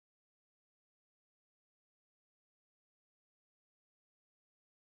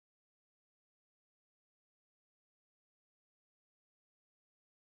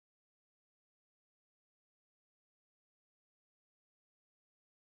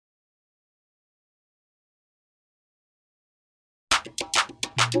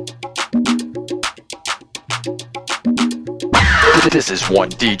This is one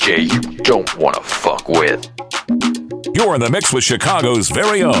DJ you don't want to fuck with. You're in the mix with Chicago's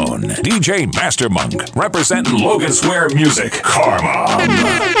very own DJ Master Monk, representing Logan Square Music. Karma.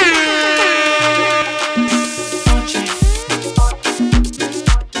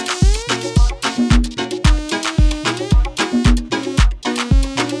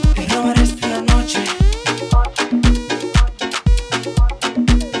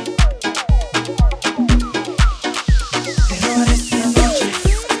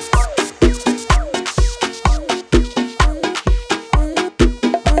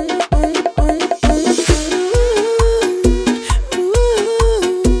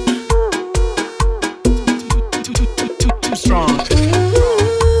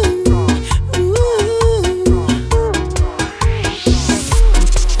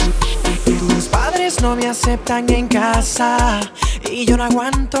 En casa y yo no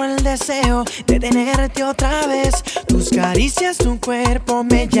aguanto el deseo de tenerte otra vez. Tus caricias, tu cuerpo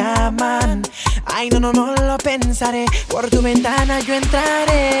me llaman. Ay, no, no, no lo pensaré. Por tu ventana yo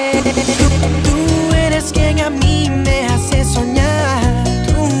entraré. Tú eres quien a mí me hace soñar.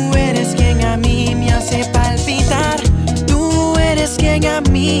 Tú eres quien a mí me hace palpitar. Tú eres quien a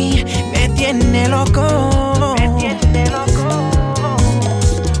mí me tiene loco. Me tiene loco.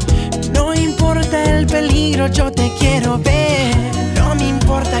 No importa el peligro, yo te quiero ver. No me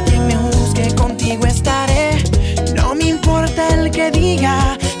importa quien me juzgue, contigo estaré. No me importa el que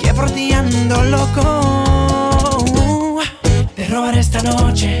diga que por ti ando loco. Te robaré esta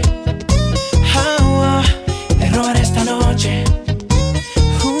noche. Te robaré esta noche.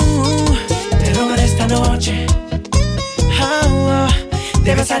 Te robaré esta noche.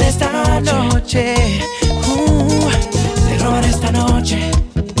 Te besaré esta noche. Te robaré esta noche.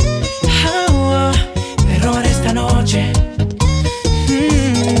 Te robaré esta noche.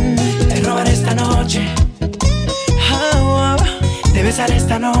 Te robaré esta noche. Te besaré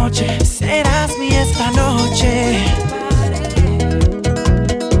esta noche. Serás mi esta noche.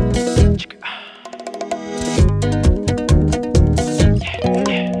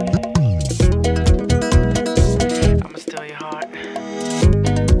 I'ma steal your heart.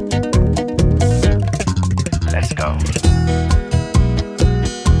 Let's go.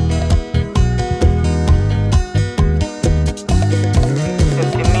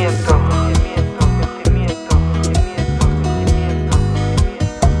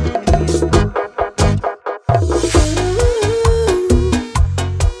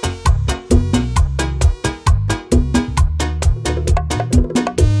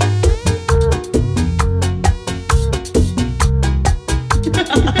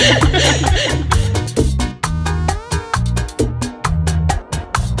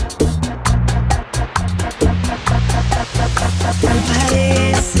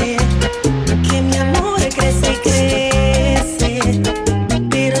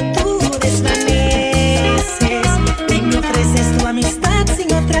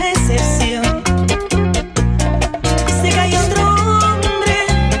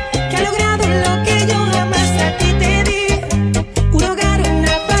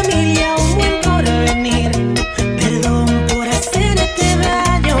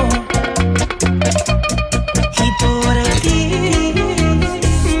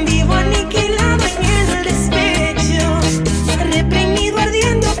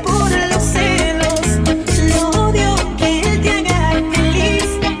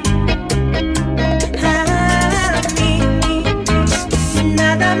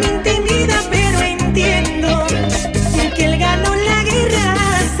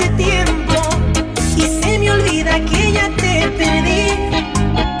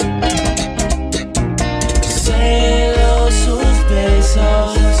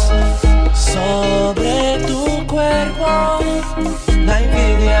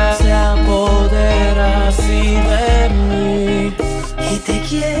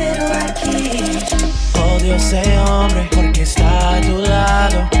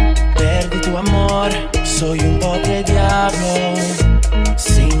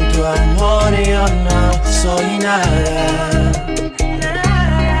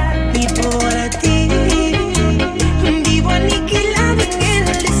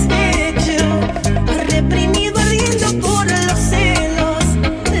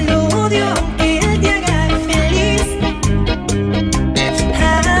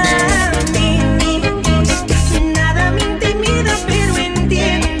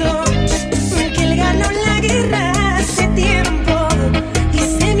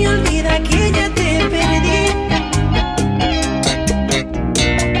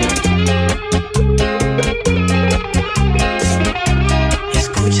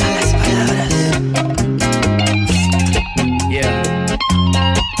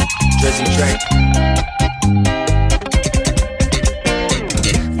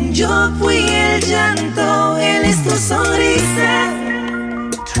 Yo fui el llanto, él es tu sonrisa.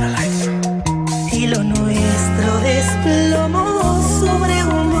 Y lo nuestro desplomó sobre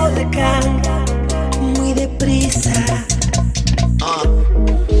un volcán muy deprisa.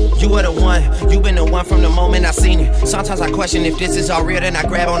 You were the one, you been the one from the moment I seen it. Sometimes I question if this is all real, then I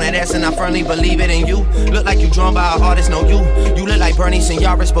grab on that ass and I firmly believe it. And you look like you drawn by an artist, no you. You look like Bernice and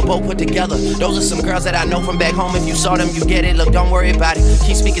Yaris, but both put together. Those are some girls that I know from back home. If you saw them, you get it. Look, don't worry about it.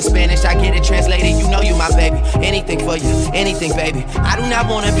 Keep speaking Spanish, I get it translated. You know you my baby. Anything for you, anything, baby. I do not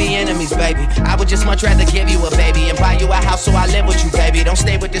wanna be enemies, baby. I would just much rather give you a baby and buy you a house so I live with you, baby. Don't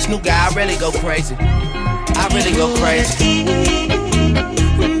stay with this new guy, I really go crazy. I really go crazy.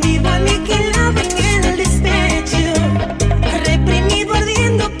 Vivo aniquilado en el despecho, reprimido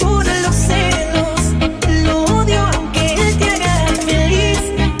ardiendo por los celos. Lo odio aunque él te haga feliz.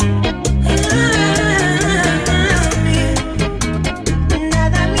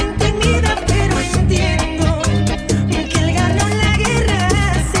 Nada me intimida, pero entiendo que él ganó la guerra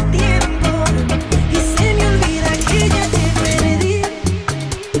hace tiempo y se me olvida que ya te perdí.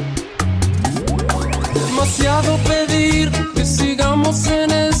 Demasiado pedir que sigamos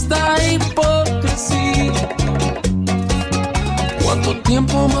en esta hipocresía. ¿Cuánto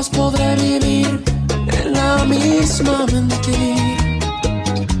tiempo más podré vivir en la misma mentira?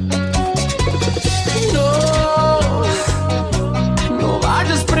 No, no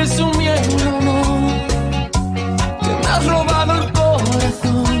vayas presumiendo, no, que me has robado el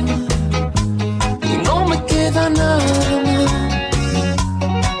corazón y no me queda nada más.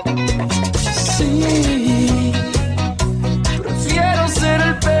 Sí, prefiero ser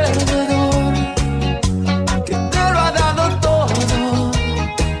el perdedor que te lo ha dado todo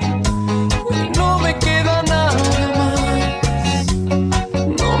y no me queda nada más.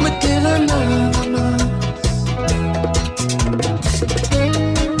 No me queda nada más.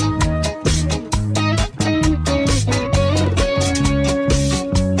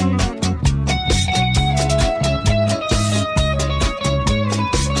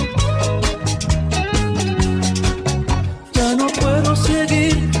 Ya no puedo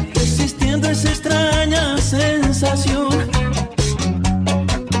seguir resistiendo esa extraña sensación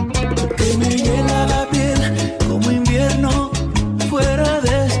que me hiela la piel como invierno fuera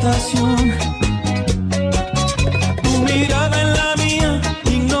de estación. Tu mirada en la mía,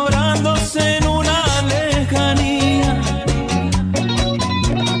 ignorándose en una lejanía.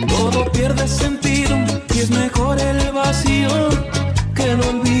 Todo pierde sentido y es mejor el vacío que el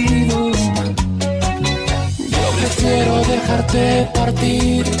olvido. Prefiero dejarte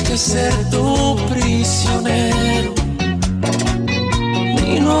partir que ser tu prisionero.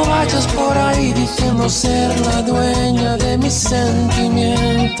 Y no vayas por ahí diciendo ser la dueña de mis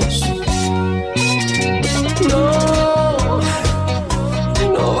sentimientos. No,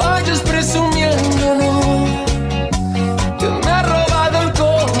 no vayas presumiendo, no, que me ha robado el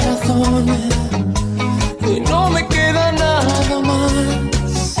corazón y no me queda nada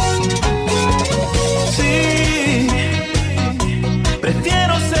más. Sí,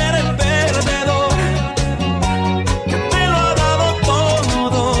 prefiero ser el perdedor que te lo ha dado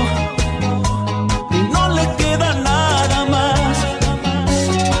todo y no le queda nada más.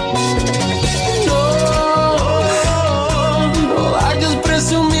 No, no vayas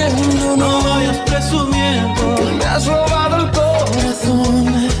presumiendo, No vayas presumiendo que me has robado el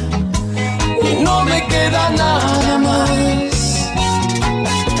corazón y no me queda nada más.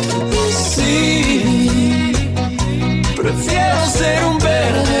 Sí, prefiero ser un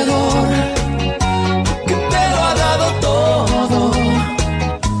perdedor que te lo ha dado todo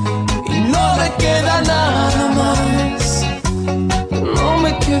y no me queda nada más. No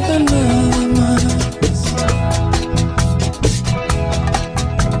me queda nada más.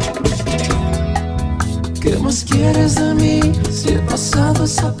 ¿Qué más quieres de mí si he pasado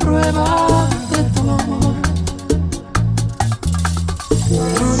esa prueba de tu amor?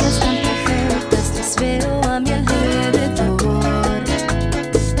 Todas tan perfectas las veo a mi alrededor.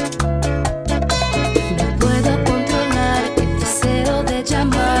 No puedo controlar el deseo de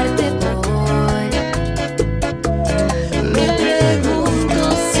llamarte por. Me pregunto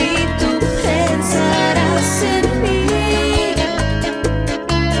si tú pensarás en mí.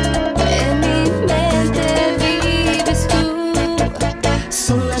 En mi mente vives tú.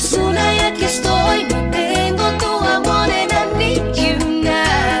 Son las 1 y aquí estoy, no te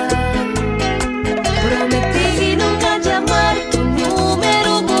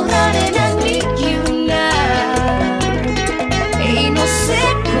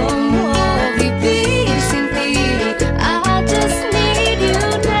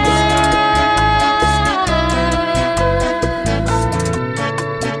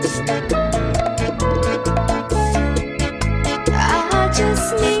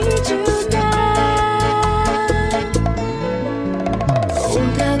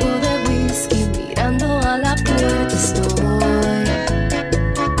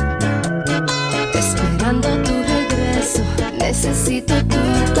necesito tu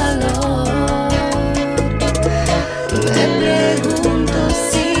calor. Me pregunto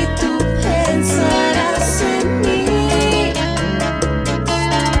si tú pensarás en mí.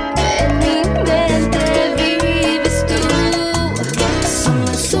 En mi mente vives tú.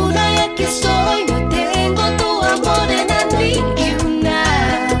 Somos una y aquí estoy. No tengo tu amor en Andy y una.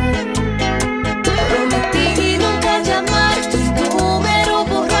 Prometí nunca llamar tu número,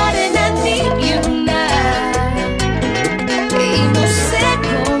 borrar en Andy y una. Y no sé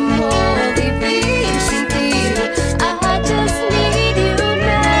cómo vivir sin ti. I just need you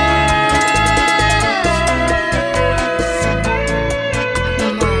now.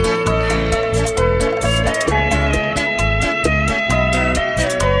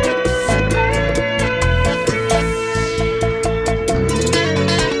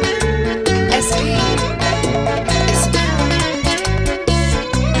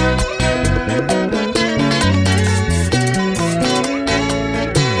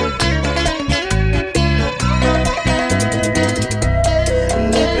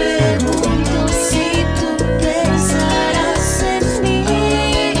 Me pregunto si tú pensarás en mí.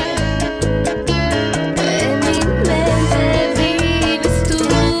 En mi mente vives tú.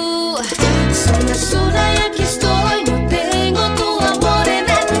 Somos una y aquí estoy. No tengo tu amor en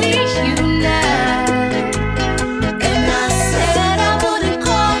Andy y una. And I said I wouldn't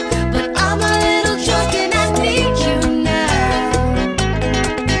call, but I'm a little drunk and I need you now.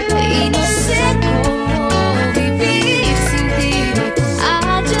 Y no sé cómo vivir sin ti. I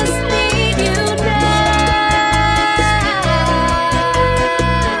just need you now.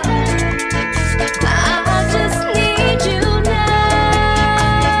 I just need you now.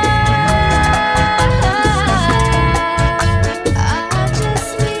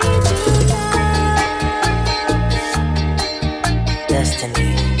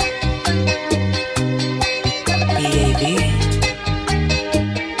 Destiny. BAB.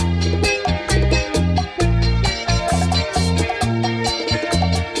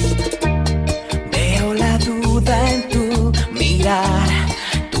 Veo la duda en tu mirar.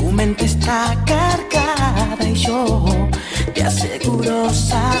 Tu mente está cargada y yo te aseguro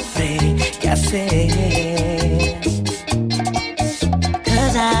sabré qué hacer.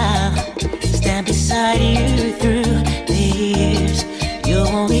 'Cause I'll stand beside you through the years. You'll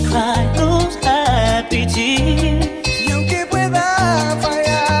only cry those happy tears. Y aunque pueda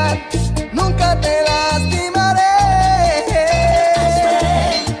fallar, nunca te lastimaré. I swear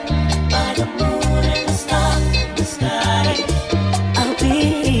by the moon and the stars in the sky, I'll be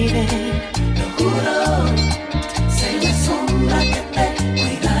there. Lo juro, soy la sombra que te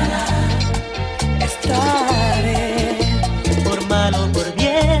cuidará. Estaré por mal o por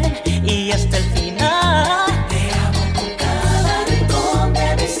bien y hasta el final. Te amo con cada rincón de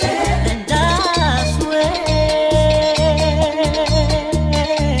mi ser. And I swear,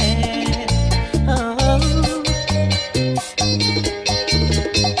 oh.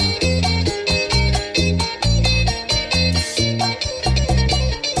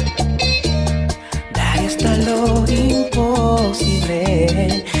 Daré hasta lo imposible.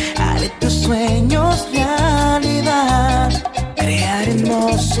 Haré tus sueños realidad.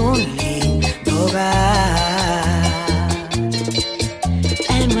 Crearemos un lindo hogar.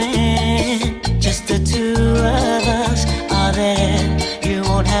 And when just the two of us are there, you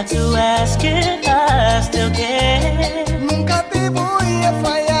won't have to ask if I still care. Nunca te voy a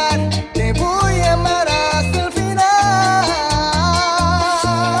fallar, te voy a amar hasta el final.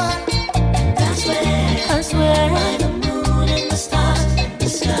 I swear by the moon and the stars in the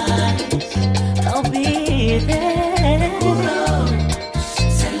skies, I'll be there.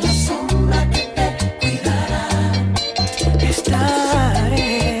 Ser la sombra que te cuidará. Estaré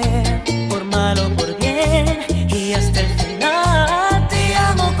por mal o por bien y hasta el final. Te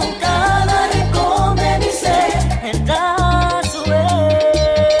amo con cada rincón de mi ser. And I swear,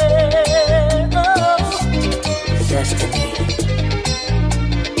 oh. Destiny.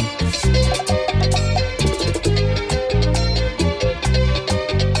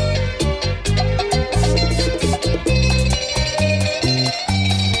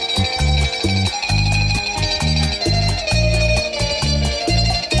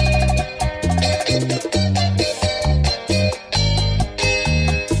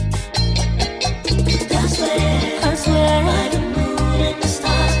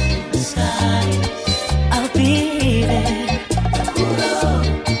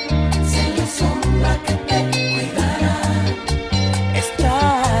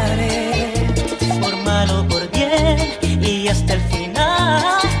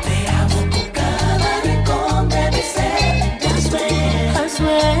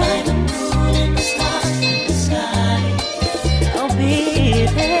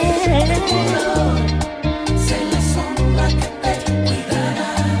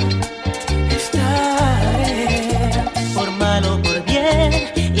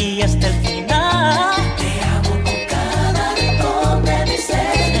 y hasta el final. Te amo con cada rincón de mi ser.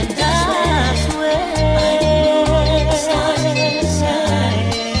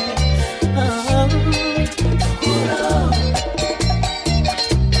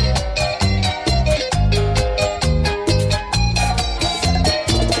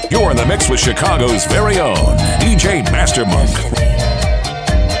 You're in the mix with Chicago's very own DJ Master Monk.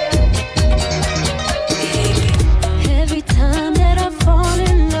 Every time that I fall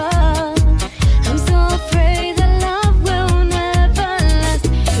in love, I'm so afraid that love will never last.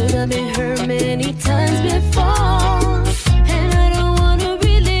 Could have been hurt many times before, and I don't wanna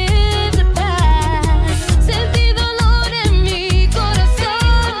relive the past. Sentí dolor en mi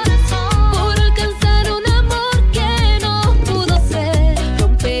corazón por alcanzar un amor que no pudo ser.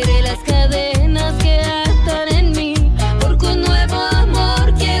 Romperé las cadenas que atan en mí, porque un nuevo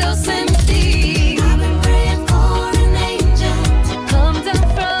amor quiero sentir. I've been praying for an angel to come down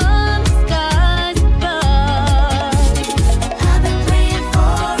from the skies above. I've been praying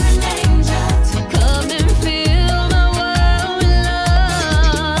for an angel to come and fill my world with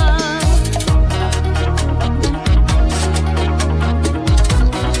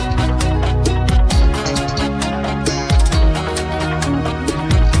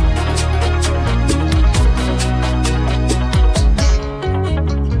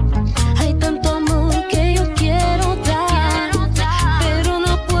Hay tanto amor que yo quiero dar, pero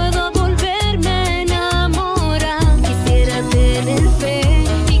no puedo volverme a enamorar. Quisiera tener fe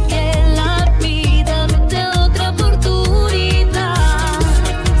y que la vida me dé otra oportunidad.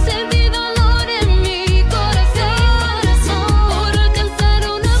 Sentí dolor en mi corazón por alcanzar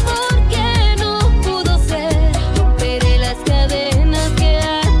un amor que no pudo ser. Romperé las cadenas que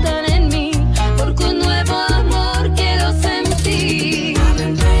atan en mí, porque un nuevo amor quiero sentir. I've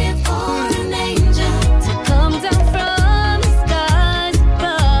been praying for an angel to come down from the skies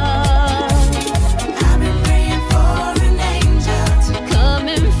above. I've been praying for an angel to come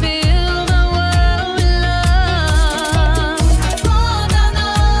and fill my world with love. I fall down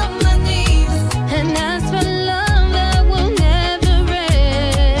on my knees and ask for love that will never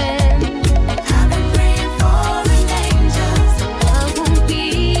end. I've been praying for an angel so I won't be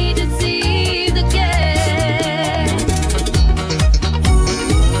deceived again.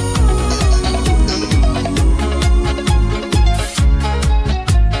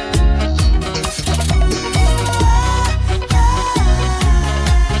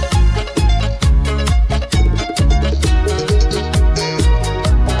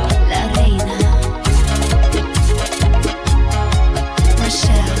 La reina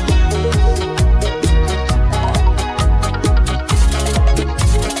Rochelle.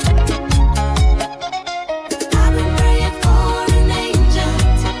 I've been praying for an angel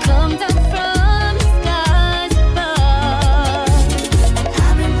to come down from the skies above.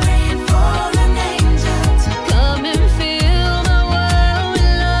 I've been praying for an angel to come and fill my world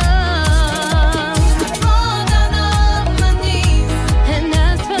with love. I fall down on my knees and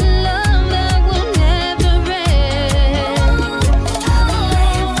ask for love that will never end. I'm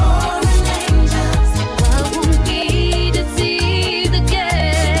praying for an angel so I won't be deceived again.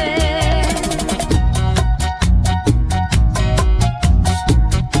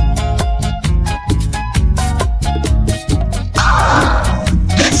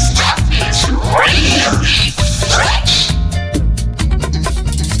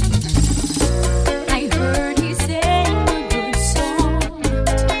 I heard he sang a good song.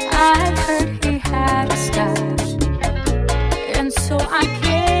 I heard he had a style, and so I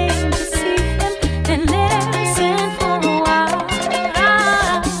came to see him and listen for a while.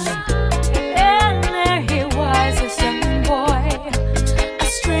 And there he was, a young boy, a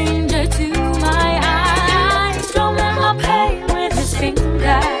stranger to my eyes, drumming my pain with his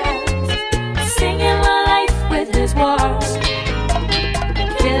fingers, singing my life with his words,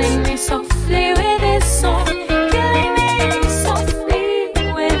 killing me softly with his song, killing me softly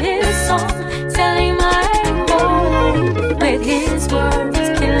with his song, telling my whole with his words,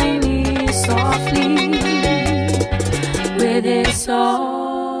 killing me softly with his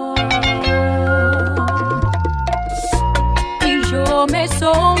song. Y yo me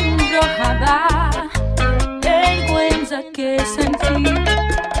sonrojaba, vergüenza que sentí,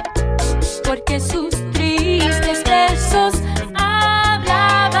 porque sus tristes versos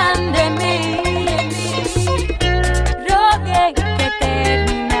hablaban de mí. Rogué que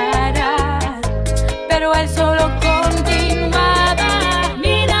terminara, pero él solo continuaba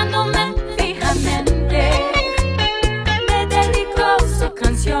mirándome fijamente. Me dedicó su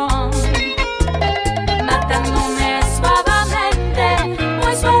canción, matándome suavemente,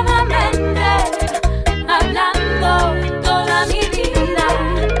 muy suavemente, hablando toda mi vida.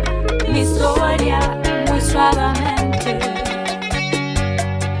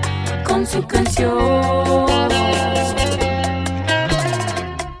 su canción.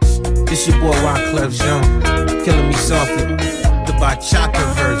 It's your boy Wyclef Jean, killing me softly, the Bachata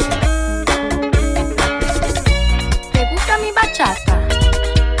version. ¿Te gusta mi bachata?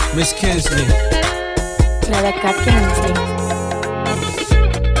 Miss Kinsley. La de Cat Kinsley.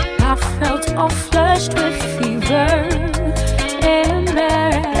 I felt all flushed with fever,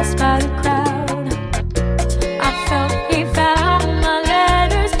 embarrassed by the crowd. I felt he found my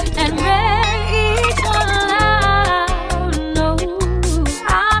letters and read each one aloud. No,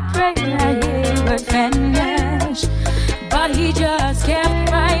 I prayed that he would vanish, but he just kept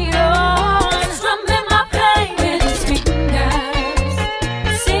right on, strumming my pain with his fingers,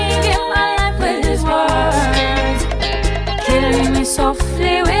 singing my life with his words, killing me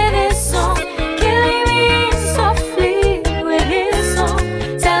softly with his song, killing me softly with his song,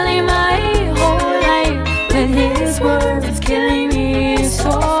 telling my whole life with his words, killing me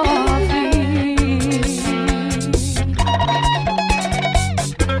softly.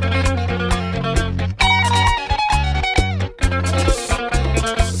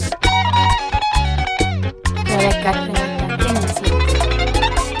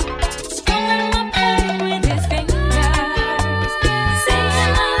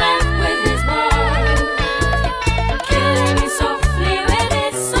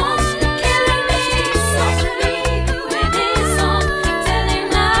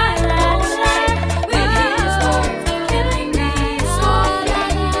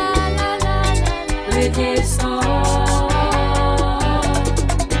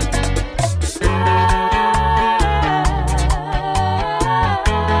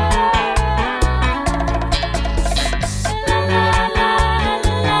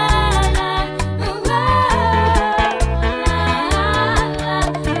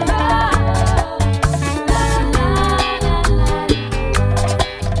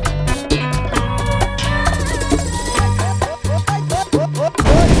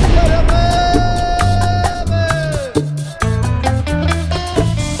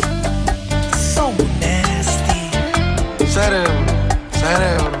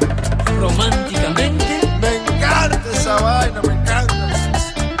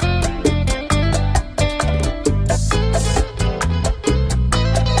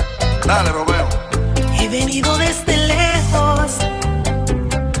 Dale, Romeo. He venido desde lejos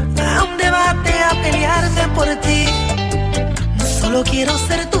a un debate a pelearme por ti. No solo quiero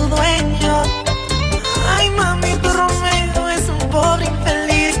ser tu dueño. Ay, mami, tu Romeo es un pobre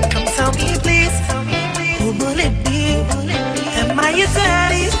infeliz. Come tell me, please, who will it be? Am I your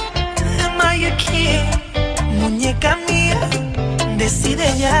daddy? Am I your king? Muñeca mía,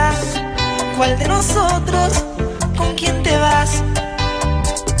 decide ya cuál de nosotros, con quién te vas.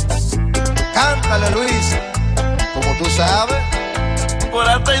 Cántale, Luis, como tú sabes. Por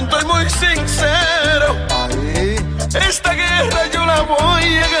atento y muy sincero, Ahí. esta guerra yo la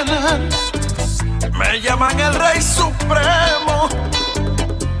voy a ganar. Me llaman el Rey Supremo.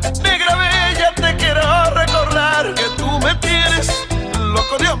 Negra bella, te quiero recordar que tú me tienes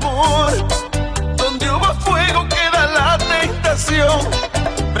loco de amor. Donde hubo fuego queda la tentación.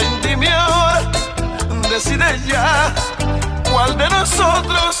 Ven, dime ahora, decide ya cuál de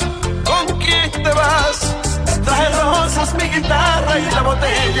nosotros, con quién te vas. Traje rosas, mi guitarra y la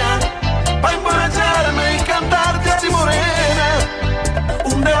botella, pa' emborracharme y cantarte a ti, morena.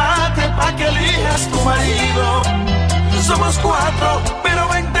 Un debate pa' que elijas tu marido. Somos 4, pero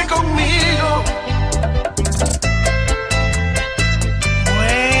vente conmigo.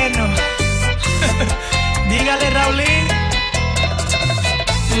 Bueno, dígale, Raulín.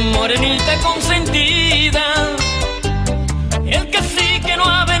 Morenita consentida, el cacique no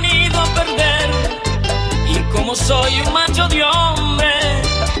ha venido a perder. Y como soy un macho de hombre,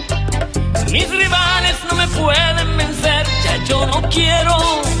 mis rivales no me pueden vencer. Ya yo no quiero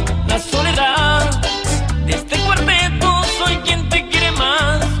la soledad. De este cuarteto soy quien te quiere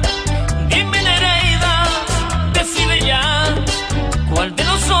más. Dime, Nereida, decide ya cuál de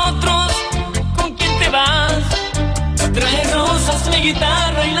nosotros, con quién te vas. Trae rosas, mi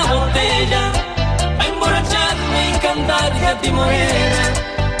guitarra y la botella, a emborracharme y cantarte a ti, morena.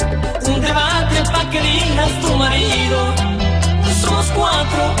 Un debate pa' que elijas tu marido. Somos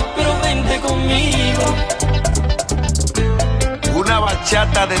 4, pero vente conmigo. Una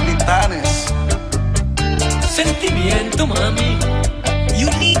bachata de titanes. Sentimiento, mami. You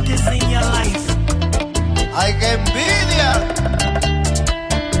need this in your life. ¡Ay, qué envidia!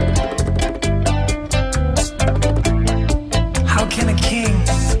 How can a king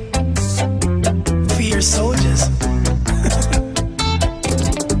fear soldiers?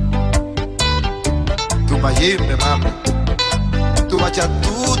 Tu mayimbe, mami. Tu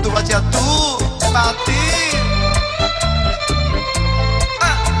tu bachatú, pa' ti.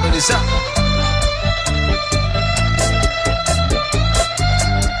 Melissa.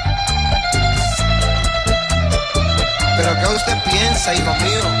 ¿Pero qué usted piensa, hijo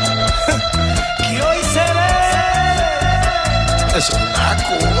mío? Que hoy seré. Es una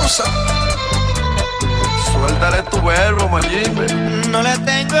cosa. Suéltale tu verbo, Mayimbe. No le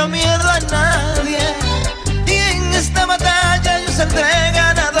tengo miedo a nadie y en esta batalla yo saldré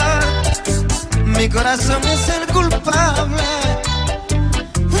ganador. Mi corazón es el culpable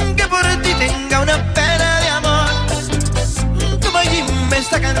que por ti tenga una pena de amor. Tu Mayimbe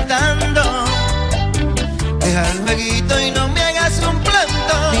está cantando. Deja el jueguito y no me hagas un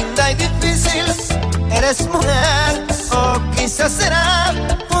planto. Linda y difícil, eres mujer, o quizás será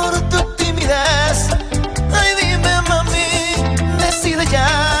por tu timidez. Ay, dime, mami, decide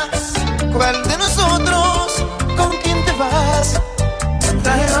ya, ¿cuál de nosotros, con quién te vas?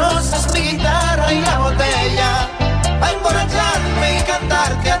 Traje rosas, mi guitarra y la botella, a emborracharme y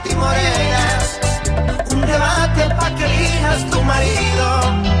cantarte a ti, morena. Un debate pa' que elijas tu marido.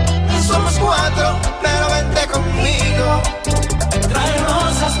 Somos 4, pero vente conmigo. Trae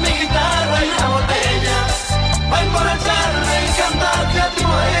rosas, mi guitarra y la botella, pa' emborracharme y cantarte a ti,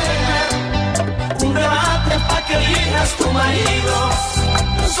 morena. Un debate pa' que elijas tu marido.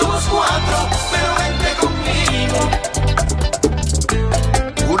 Somos 4, pero vente conmigo.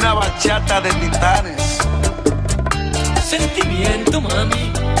 Una bachata de titanes. Sentimiento,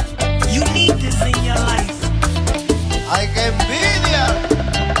 mami. You need this in your life. ¡Ay, qué envidia!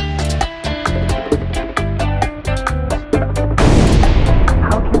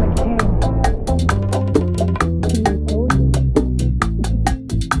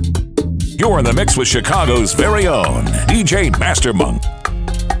 You're in the mix with Chicago's very own DJ Master Monk.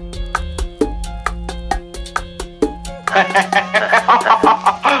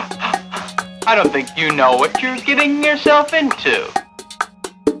 I don't think you know what you're getting yourself into.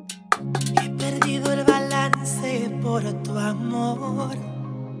 He perdido el balance por tu amor.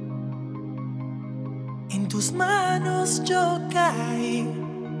 En tus manos yo caí.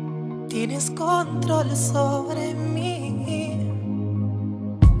 Tienes control sobre mí.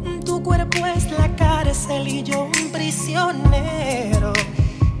 Tu cuerpo es la cárcel y yo un prisionero.